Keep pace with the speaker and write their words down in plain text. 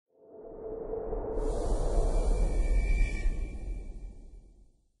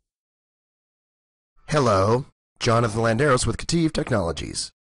Hello, Jonathan Landeros with Cative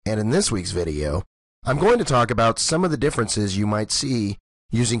Technologies, and in this week's video, I'm going to talk about some of the differences you might see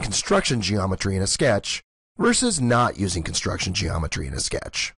using construction geometry in a sketch versus not using construction geometry in a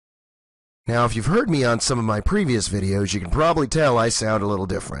sketch. Now, if you've heard me on some of my previous videos, you can probably tell I sound a little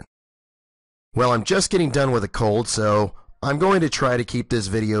different. Well, I'm just getting done with a cold, so I'm going to try to keep this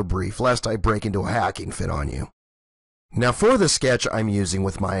video brief lest I break into a hacking fit on you. Now, for the sketch I'm using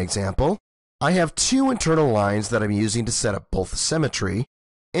with my example, I have two internal lines that I'm using to set up both symmetry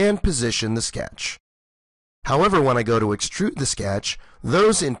and position the sketch. However, when I go to extrude the sketch,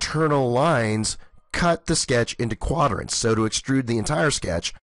 those internal lines cut the sketch into quadrants. So to extrude the entire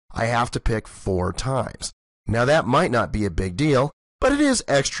sketch, I have to pick 4 times. Now that might not be a big deal, but it is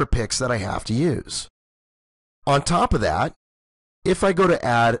extra picks that I have to use. On top of that, if I go to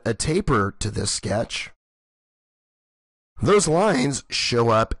add a taper to this sketch, those lines show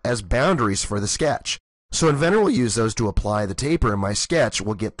up as boundaries for the sketch. So Inventor will use those to apply the taper, and my sketch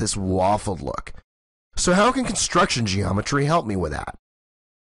will get this waffled look. So how can construction geometry help me with that?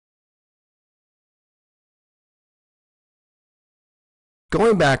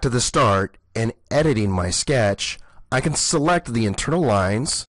 Going back to the start and editing my sketch, I can select the internal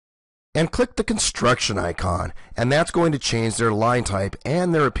lines and click the construction icon, and that's going to change their line type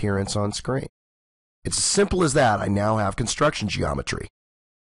and their appearance on screen. It's as simple as that. I now have construction geometry.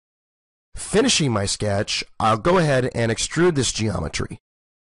 Finishing my sketch, I'll go ahead and extrude this geometry.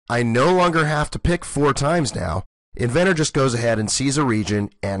 I no longer have to pick 4 times now. Inventor just goes ahead and sees a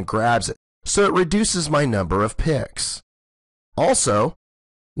region and grabs it, so it reduces my number of picks. Also,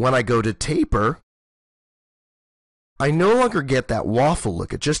 when I go to taper, I no longer get that waffle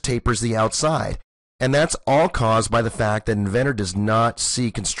look. It just tapers the outside, and that's all caused by the fact that Inventor does not see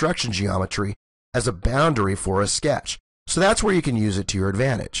construction geometry as a boundary for a sketch. So that's where you can use it to your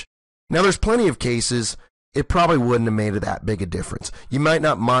advantage. Now, there's plenty of cases it probably wouldn't have made that big a difference. You might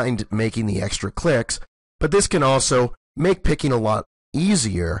not mind making the extra clicks, but this can also make picking a lot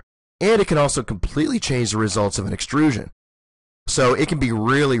easier, and it can also completely change the results of an extrusion. So it can be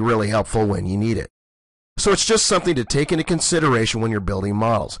really, really helpful when you need it. So it's just something to take into consideration when you're building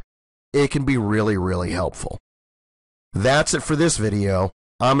models. It can be really, really helpful. That's it for this video.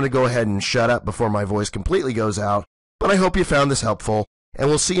 I'm going to go ahead and shut up before my voice completely goes out, but I hope you found this helpful, and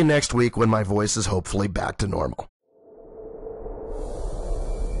we'll see you next week when my voice is hopefully back to normal.